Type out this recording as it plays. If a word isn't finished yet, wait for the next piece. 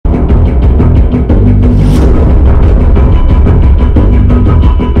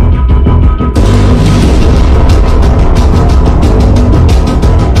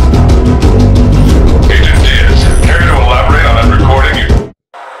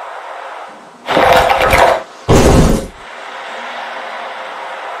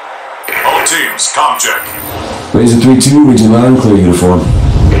Teams, comm check. Razor 3-2, read you loud and clear, uniform.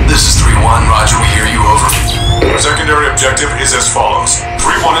 This is 3-1, roger, we hear you, over. Secondary objective is as follows.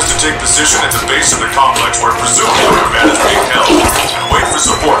 3-1 is to take position at the base of the complex where presumably the command is being held, and wait for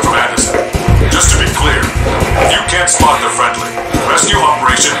support from Anderson. Just to be clear, if you can't spot the friendly, rescue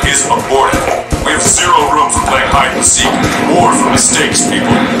operation is aborted. We have zero room for playing hide and seek, or for mistakes,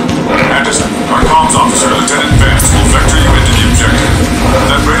 people. Anderson, our comms officer, Lieutenant Vance, will vector you into the objective. With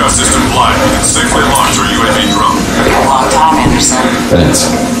that radar system blind, you can safely launch your UAV drone. Long time, Anderson. Vance,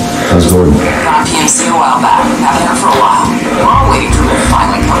 how's Gordon? Got PMC a while back. Haven't heard for a while. We're all waiting for him to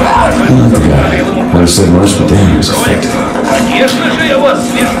finally come back. I forgot. Never said much, but damn, he was effective. Конечно же, я вас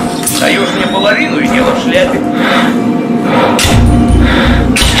вижу. Даешь мне половину и дело в шляпе.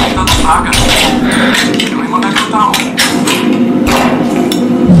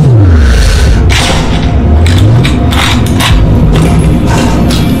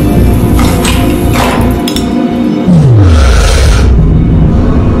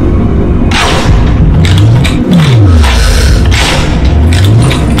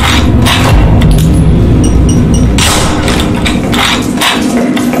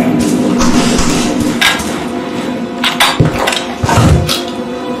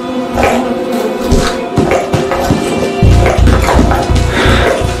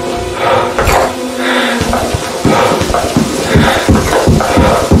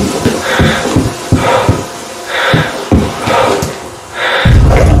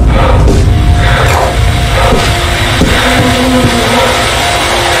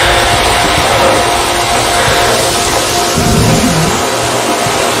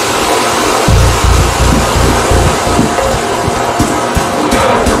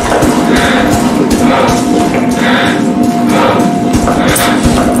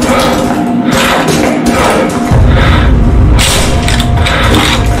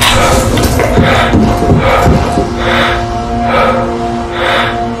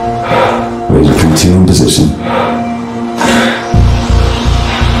 In position.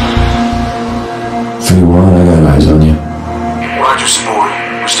 3-1, I got eyes on you. Roger, support.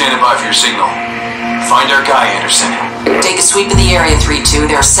 We're standing by for your signal. Find our guy, Anderson. Take a sweep of the area, 3-2.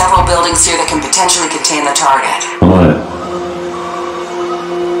 There are several buildings here that can potentially contain the target. I'm on it.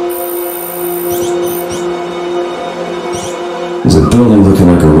 There's a building looking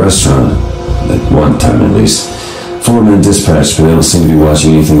like a restaurant. At one time, at least. 4-man dispatch, but they don't seem to be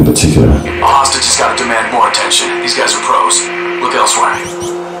watching anything in particular. A hostage has got to demand more attention. These guys are pros. Look elsewhere.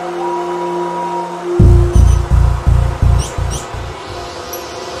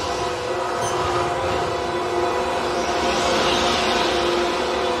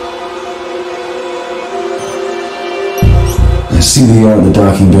 I see the yard in the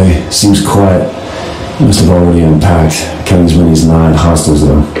docking bay. Seems quiet. Must have already unpacked. Counting as many as 9 hostiles,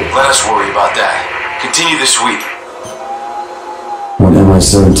 though. Let us worry about that. Continue the sweep. One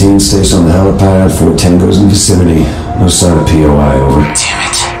MI-17 stationed on the helipad, 4 Tangos in vicinity. No sign of POI, over. Damn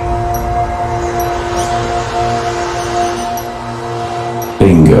it.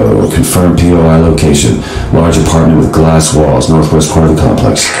 Bingo. Confirmed POI location. Large apartment with glass walls, northwest corner of the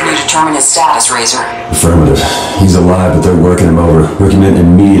complex. Can you determine his status, Razor? Affirmative. He's alive, but they're working him over. Recommend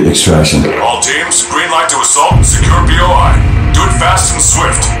immediate extraction. All teams, green light to assault and secure POI. Do it fast and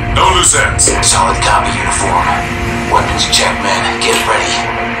swift. No loose ends. Solid copy, uniform. Weapons check, men. Get ready.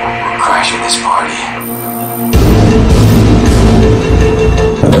 We're crashing this party.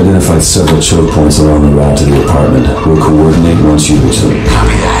 I've identified several choke points along the route to the apartment. We'll coordinate once you reach them.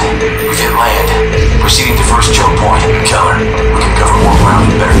 Copy that. We've hit land. Proceeding to first choke point. Keller, we can cover more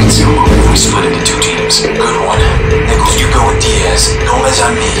ground and better conceal movement if we split into 2 teams. Good one. Nichols, you go with Diaz. Gomez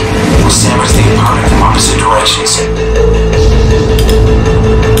on me. We'll sandwich the apartment from opposite directions.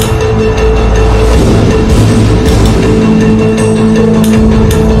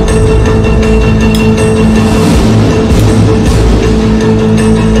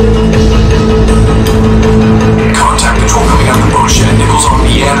 Contact patrol coming out of the boat shed. Nichols on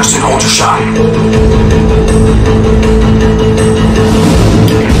me. Anderson, hold your shot.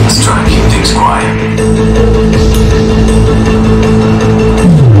 Let's try to keep things quiet.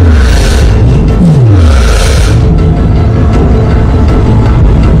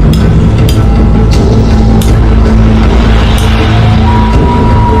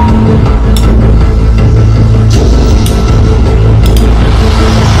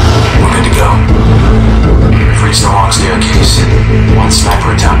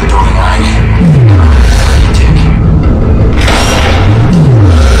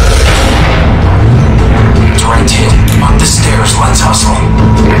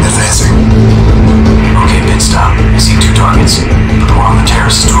 Put them on the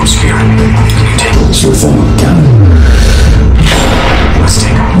terraces to obscure. Can you Sure thing. Got it. Let's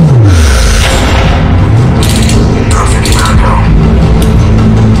take him. Perfect, here I go.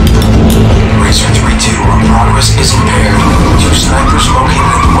 Racer 3-2, our progress is impaired. 2 snipers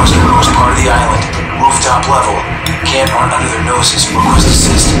located in the westernmost part of the island. Rooftop level. Can't run under their noses. Request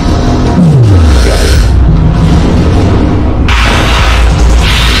assist. Got it.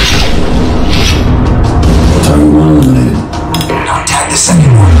 Target 1 eliminated. Now tag the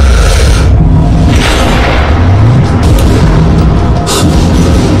second one.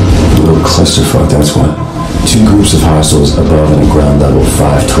 A little clusterfuck, that's what. 2 groups of hostiles above and at ground level,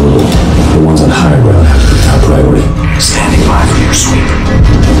 5 total. The ones on higher ground have to be top priority. Standing by for your sweep.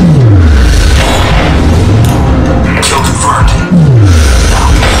 Kill confirmed. Now,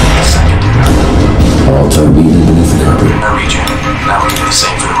 a second. All time beaten beneath the carpet. I read you. Now we can do the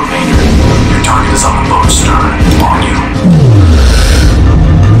same for the remainder. Your target is on the boat stern. On you.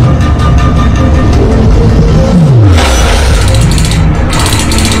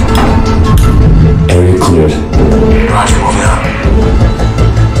 Area cleared. Roger, moving up.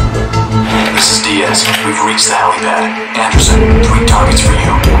 This is Diaz. We've reached the helipad. Anderson, 3 targets for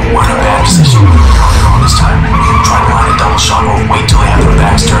you. We're in a bad position. You're on your own this time. Try to line a double shot or wait till they have their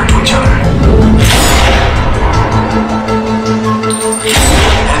backs turned to each other.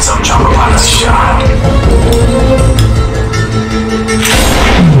 Heads up, chopper pilot's shot.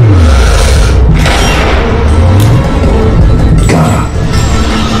 Got him.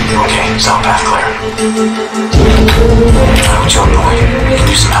 Okay, south path clear. I'm choke point. We can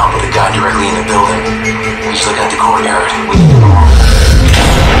use some help with the guy directly in the building. He's looking at the courtyard. We need to go on.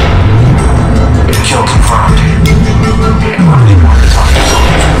 Kill confirmed. Whoever they want to talk to is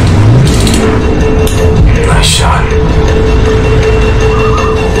over. Nice shot.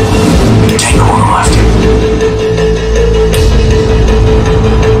 Tango on the left.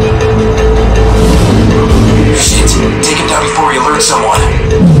 Shit, take him down before he alerts someone.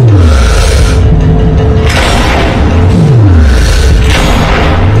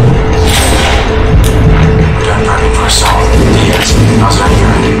 We're done prepping for assault. Diaz, how's that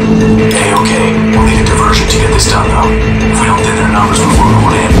hearing? A-okay. We'll need a diversion to get this done, though. If we don't thin their numbers before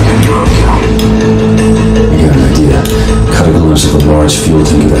going in, we can do roadkill. I got an idea. Cut a glimpse of a large fuel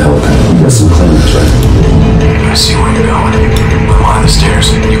tank at the helipad. We got some claimants, right? I see where you're going. We'll line the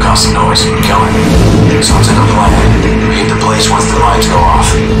stairs. You cause some noise. Kill him. Sounds like a plan. We hit the place once the mines go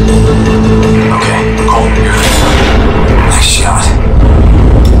off. Okay, Cole, you're there. Nice shot.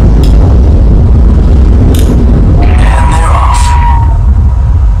 And they're off.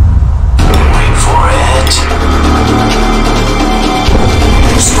 Wait for it.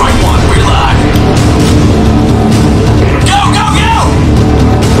 Strike 1, reload. Go, go, go!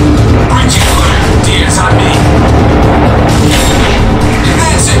 Breach clear. Diaz on me.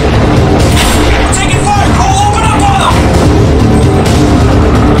 Advancing. We're taking fire. Cole, open up on them.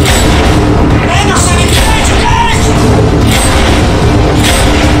 Anderson, engage, engage!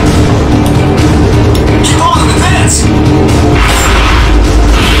 Keep on them, advance.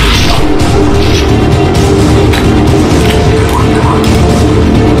 Good work, good work.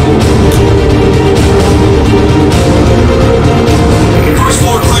 First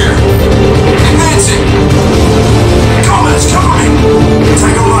floor clear. Advancing. Gomez, cover me.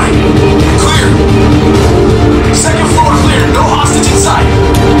 Take a right. Clear. Second floor clear. No hostage in sight.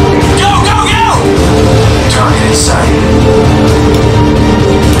 Go, go, go! Target in sight.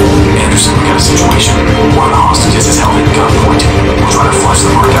 Anderson, we got a situation. One of the hostages is held at gunpoint. We'll try to flush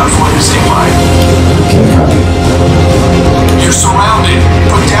the mark out for you. Stay by. Okay, copy. You're surrounded.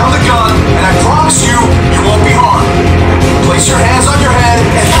 Put down the gun, and I promise you, you won't be harmed. Place your hands on your head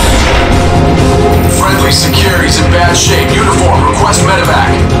and... Friendly secure. He's in bad shape. Uniform. Request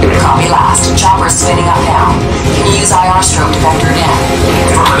medevac. Copy last. Chopper is spinning up now. Can you use IR strobe to vector it in?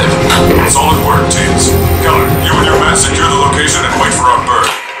 Affirmative. Solid work, teams. Keller, you and your men secure the location and wait for our bird.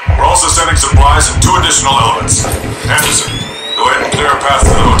 We're also sending supplies and 2 additional elements. Anderson, go ahead and clear a path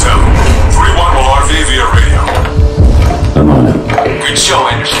to the hotel. 3-1 will RV via radio. I'm on it. Good show,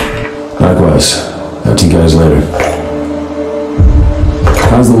 Anderson. Likewise. Talk to you guys later.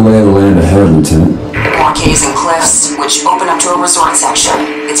 How's the lay of the land ahead, Lieutenant? More caves and cliffs, which open up to a resort section.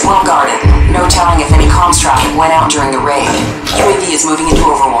 It's well guarded. No telling if any comms traffic went out during the raid. UAV is moving into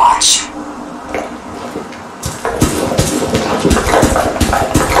Overwatch.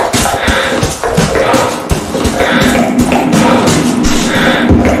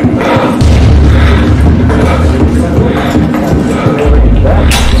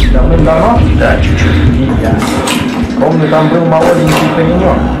 Давным-давно? Да, чуть-чуть. И я. Помню, там был молоденький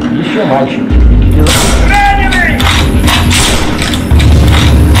паренек. Еще мальчик. Раненый!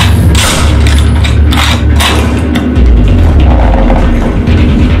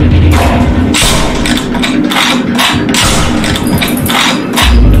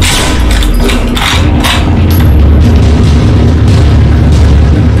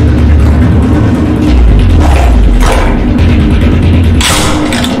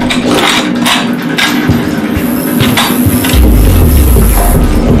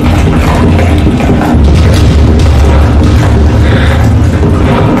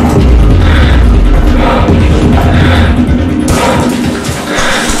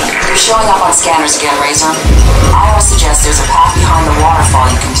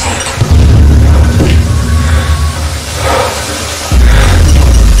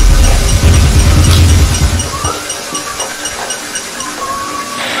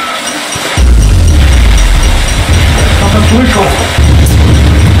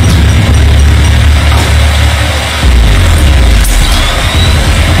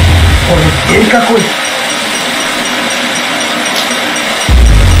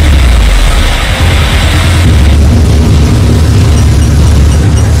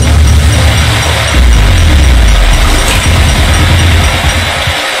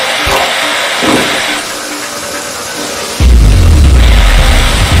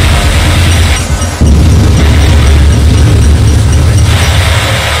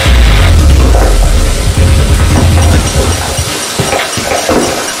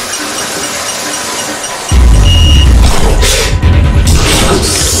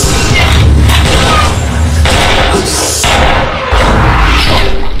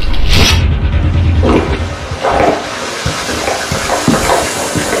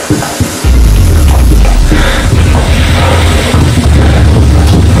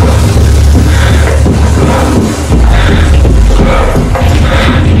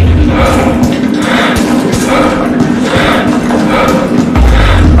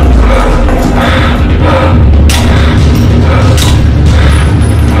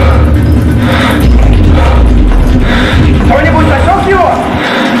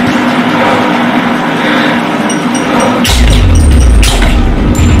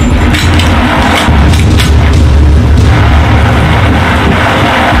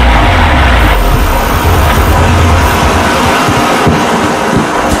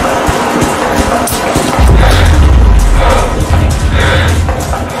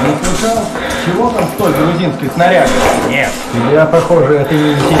 грузинской снаряги? Нет. Тебя, похоже, это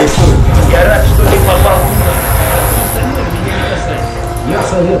не интересует. Я рад, что не попал. Я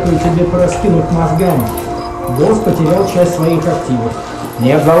советую тебе пораскинуть мозгами. Босс потерял часть своих активов.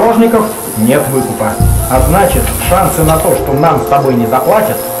 Нет заложников, нет выкупа. А значит, шансы на то, что нам с тобой не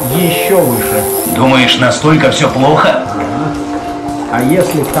заплатят, еще выше. Думаешь, настолько все плохо? А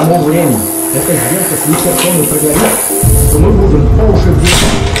если к тому времени эта сделка с Викторсоном прогорит, то мы будем по уши в деле.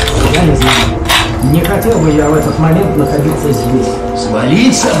 Я не знаю. Не хотел бы я в этот момент находиться здесь.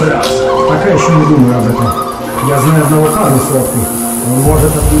 Свалить собрался? Пока еще не думаю об этом. Я знаю одного парня с лодкой. Он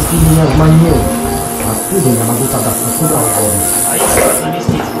может отвезти меня в Манилу. Оттуда я могу податься куда угодно. А если вас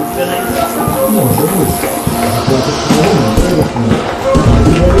навестить, у тебя найдется? Может быть. Заплатишь половину, прыгать.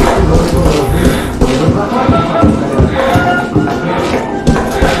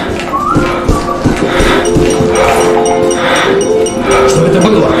 Что это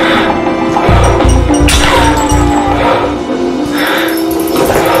было?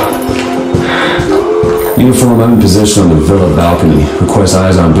 Uniform, I'm in position on the villa balcony. Request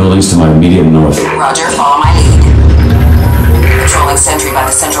eyes on buildings to my immediate north. Roger, follow my lead. Patrolling sentry by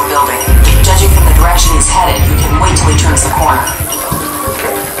the central building. Judging from the direction he's headed, you can wait till he turns the corner.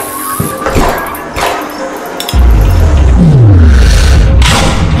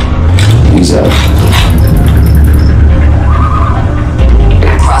 He's out.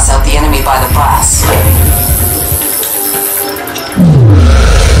 Cross out the enemy by the bus.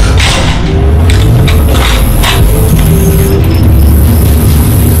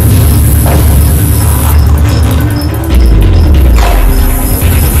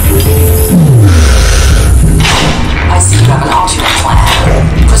 I see you have an alternate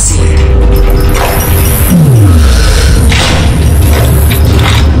plan. Proceed.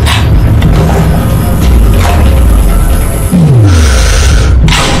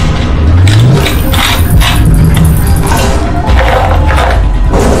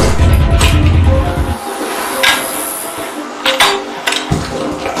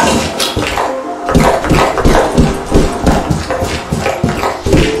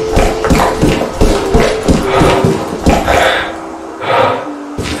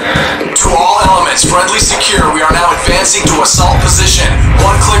 Friendly secure. We are now advancing to assault position.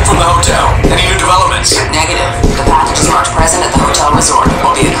 One click from the hotel. Any new developments? Negative. The package is marked present at the hotel resort,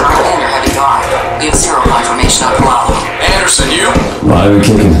 albeit currently under heavy guard. We have zero confirmation on Palalo. Anderson, you? Live and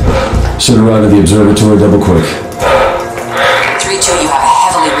kicking. Should arrive at the observatory double quick. 3-2, you have a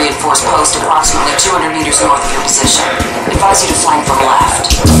heavily reinforced post approximately 200 meters north of your position. Advise you to flank from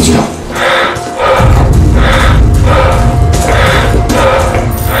left. Roger.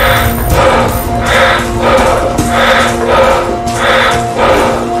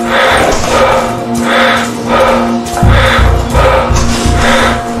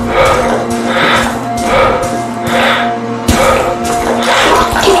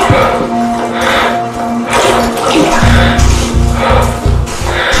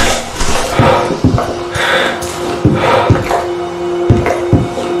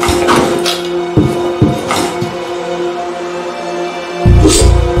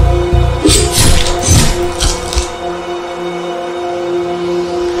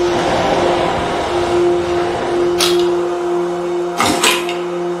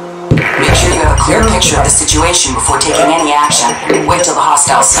 Of the situation before taking any action. Wait till the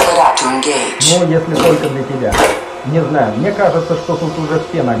hostiles split up to engage. Ну, если только для тебя. Не знаю, мне кажется, что тут уже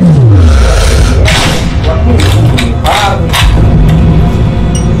все нагрели. Парни.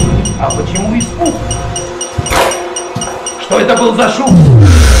 А почему испуг? Что это был за шум?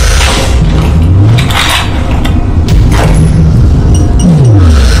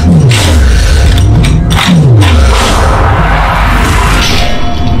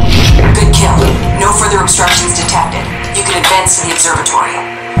 No further obstructions detected. You can advance to the observatory.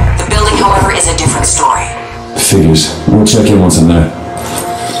 The building, however, is a different story. Figures. We'll check in once I'm there.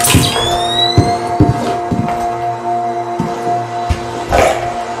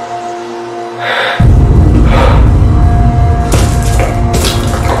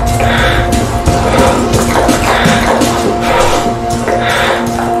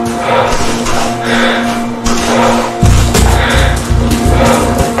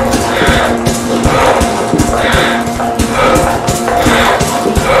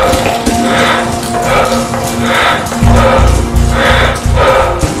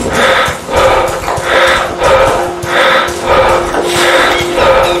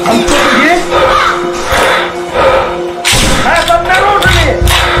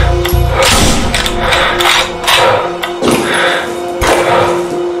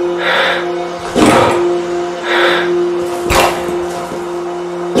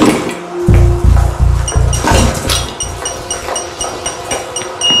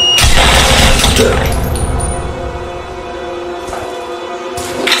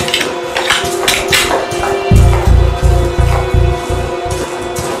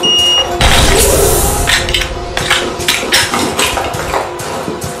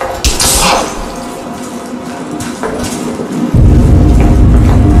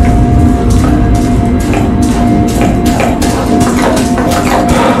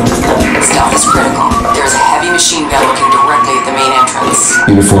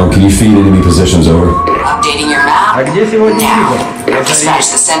 Uniform, can you feed enemy positions, over? Updating your map? А где сегодня Now, Игорь? dispatch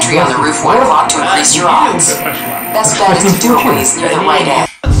the sentry on the roof 1 o'clock to increase your odds. Best bet is to do it when he's near the right edge.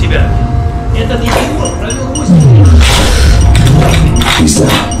 От себя. Этот идиот провел 8 He's down.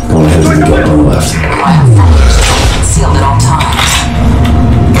 Go ahead to the gap on the left. Rely on Phanteks to be concealed at all times.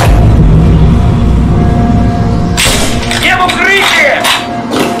 Не в укрытие!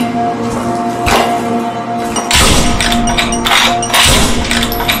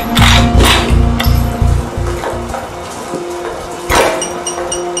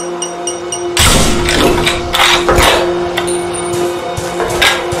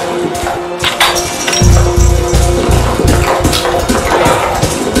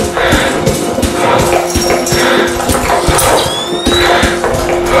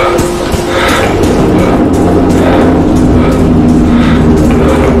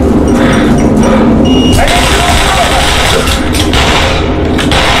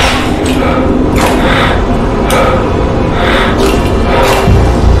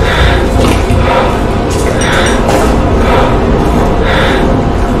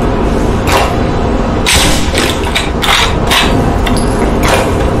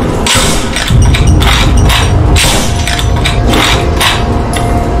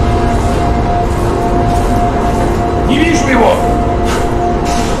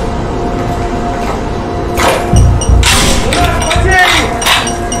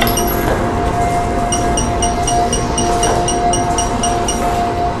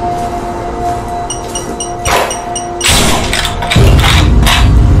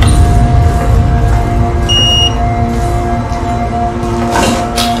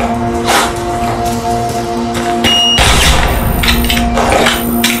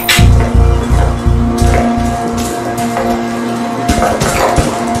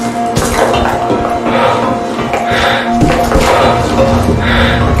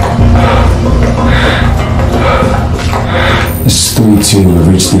 We've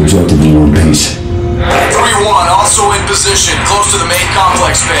reached the objective in one piece. 3-1, also in position, close to the main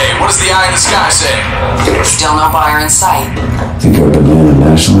complex bay. What does the eye in the sky say? Still no buyer in sight. Think our banana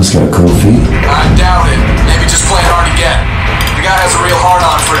nationalist got cold feet? I doubt it. Maybe just playing hard to get. The guy has a real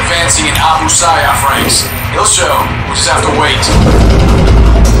hard-on for advancing in Abu Sayyaf ranks. He'll show. We'll just have to wait.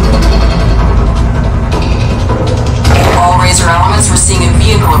 All Razor elements, we're seeing a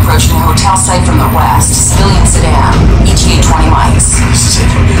vehicle approaching the hotel site from the west. Civilian sedan. ETA 20 mics. This is it.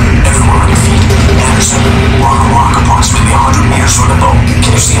 Everywhere on your feet. Anderson, we're on a rock approximately 100 meters from the boat.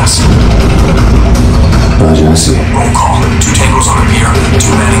 Can you see us? Roger, I see. Roll call. 2 tangos on the pier. 2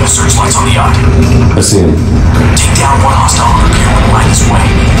 manning the searchlights on the yacht. I see him. Take down 1 hostile on the pier when the light is way.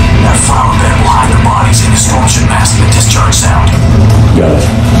 That flower bed will hide the bodies and the storm should mask the discharge sound. Got it.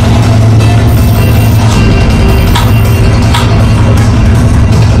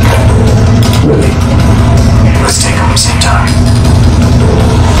 Ready. Let's take them at the same time.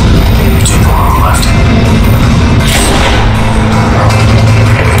 Take the one on the left.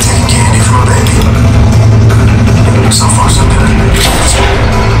 Taking candy from a baby. So far, so good.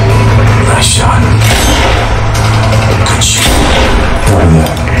 Nice shot. Good shoot.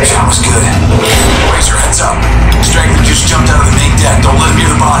 Shot was good. Raise your heads up. Strangler just jumped out of the main deck. Don't let him hear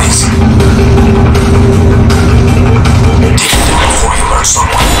the bodies. Take it down before you alert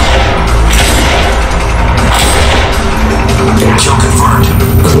someone. Kill confirmed.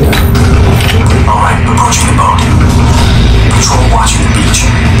 Alright, approaching the boat. Patrol watching the beach.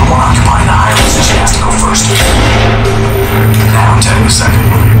 The one occupying the higher position has to go first. Now, take a second.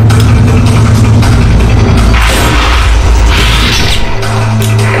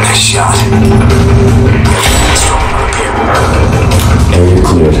 Nice shot. Storm on the pier. Area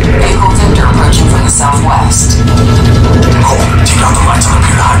cleared. Vehicle Victor approaching from the southwest. Cole, take out the lights on the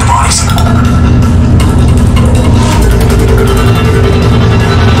pier to hide the bodies.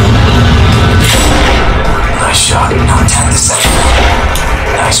 Nice shot. Now attack the second.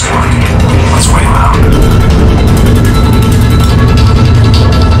 Nice work. Let's wait him out.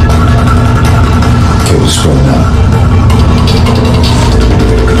 Okay, we're spreading out.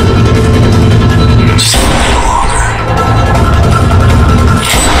 Just a little longer.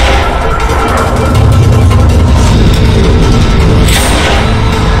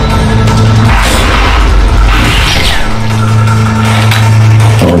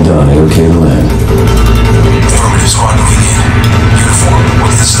 All done. Okay to land. Affirmative squad moving in. Uniform.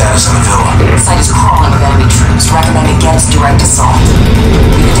 What's the status on the villa? Site is crawling with enemy troops. Recommend against direct assault.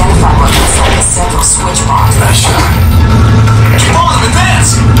 We've identified what looks like a central switch box. Nice shot. Keep on them,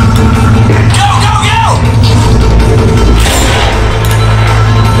 advance! Go, go, go!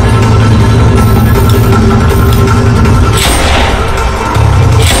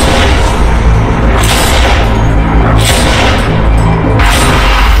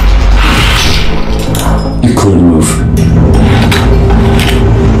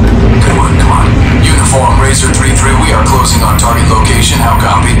 How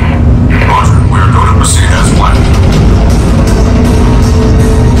copy? Roger, we are going to proceed as planned.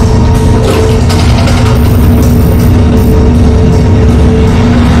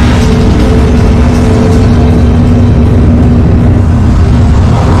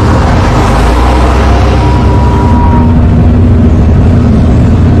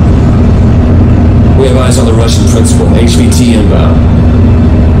 We have eyes on the Russian principal. HVT inbound.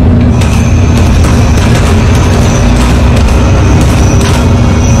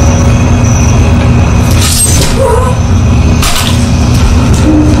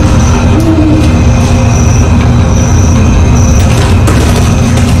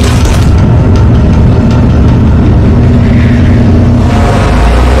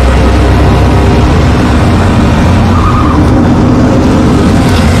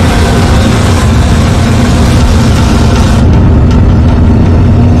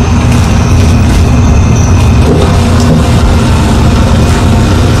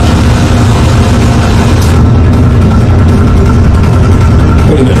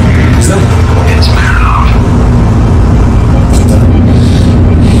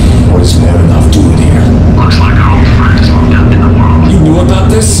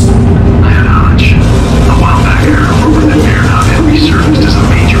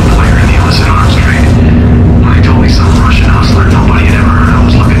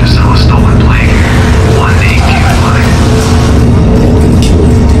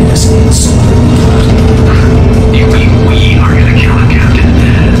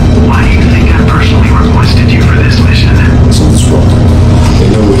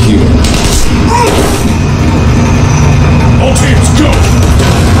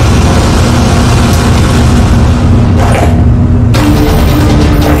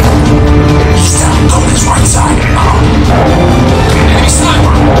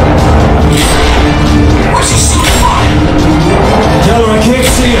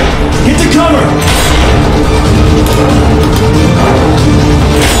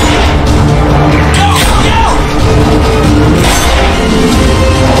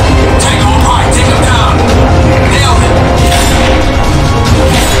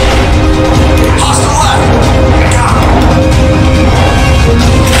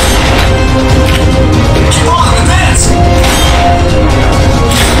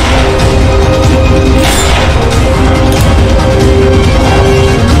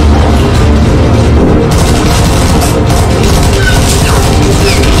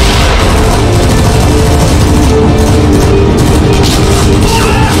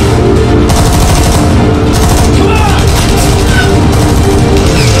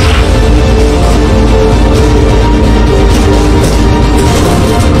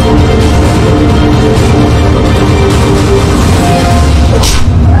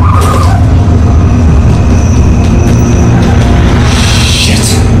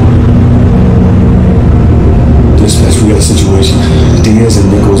 Diaz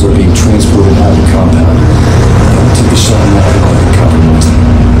and Nichols are being transported out of the compound. Take a shot now and compromise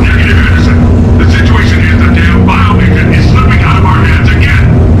them.